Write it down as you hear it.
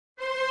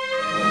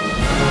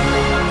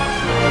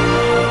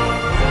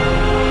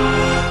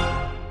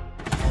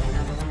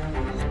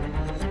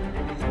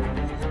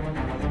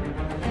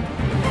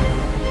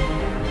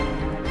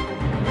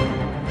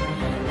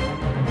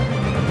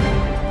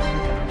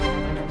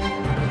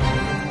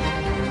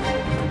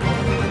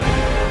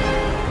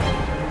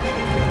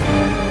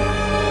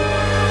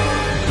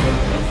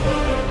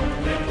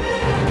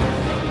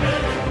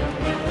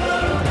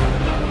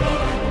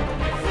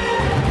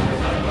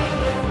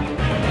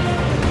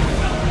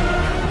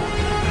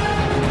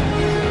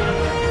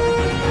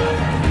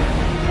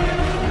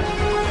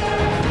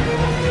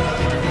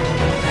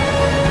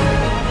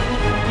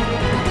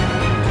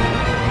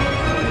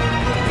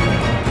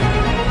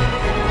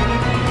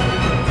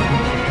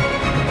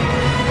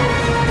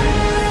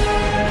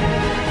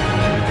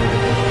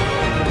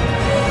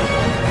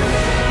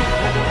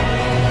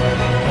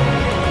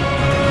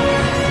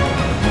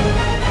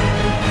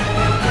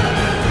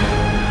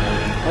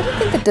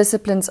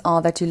disciplines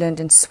are that you learned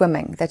in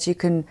swimming that you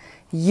can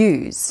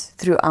use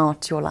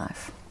throughout your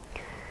life?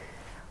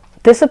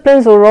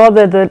 Disciplines, or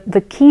rather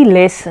the key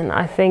lesson,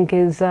 I think,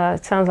 is,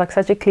 it sounds like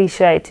such a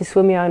cliche, to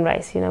swim your own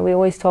race. You know, we're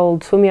always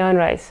told, swim your own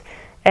race.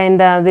 And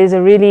there's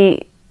a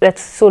really,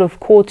 that's sort of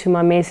core to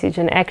my message,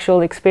 an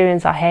actual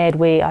experience I had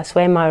where I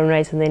swam my own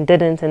race and then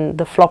didn't, and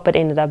the flop it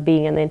ended up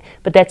being, and then,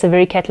 but that's a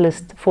very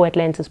catalyst for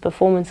Atlanta's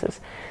performances.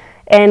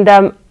 And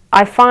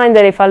I find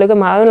that if I look at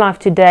my own life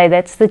today,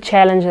 that's the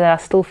challenge that I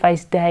still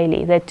face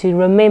daily, that to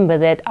remember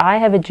that I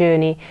have a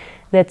journey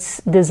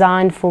that's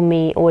designed for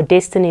me, or a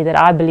destiny that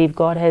I believe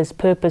God has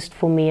purposed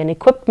for me and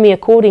equipped me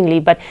accordingly.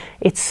 But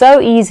it's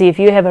so easy, if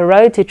you have a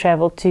road to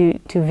travel, to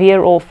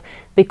veer off,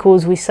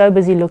 because we're so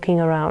busy looking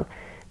around,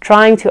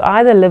 trying to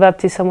either live up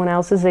to someone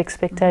else's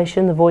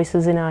expectation, the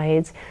voices in our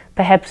heads.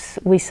 Perhaps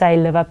we say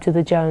live up to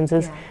the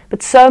Joneses. Yeah.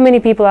 But so many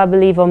people, I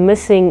believe, are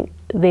missing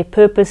their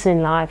purpose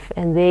in life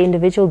and their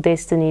individual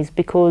destinies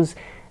because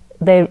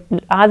they're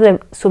either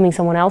swimming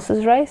someone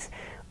else's race,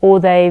 or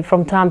they,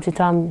 from time to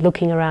time,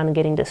 looking around and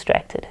getting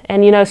distracted.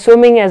 And you know,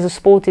 swimming as a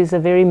sport is a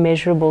very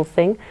measurable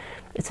thing.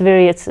 It's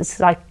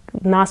like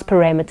nice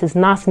parameters,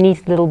 nice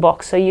neat little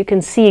box, so you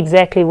can see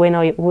exactly when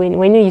are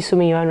you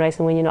swimming your own race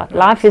and when you're not.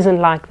 Life isn't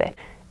like that.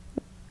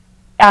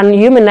 And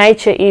human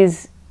nature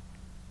is,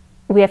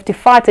 we have to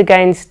fight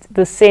against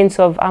the sense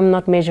of I'm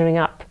not measuring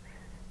up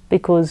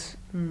because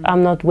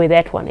I'm not where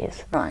that one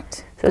is.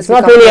 Right. So it's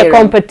not really a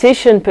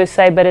competition per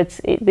se,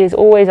 but there's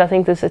always, I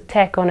think, this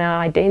attack on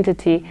our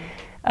identity.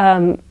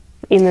 In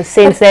the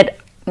sense that,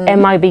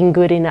 am I being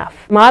good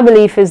enough? My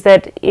belief is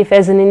that if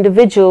as an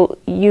individual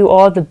you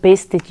are the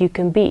best that you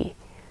can be,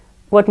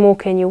 what more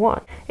can you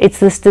want? It's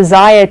this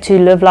desire to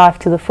live life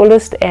to the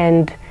fullest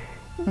and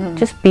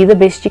just be the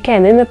best you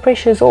can. Then the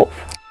pressure's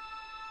off.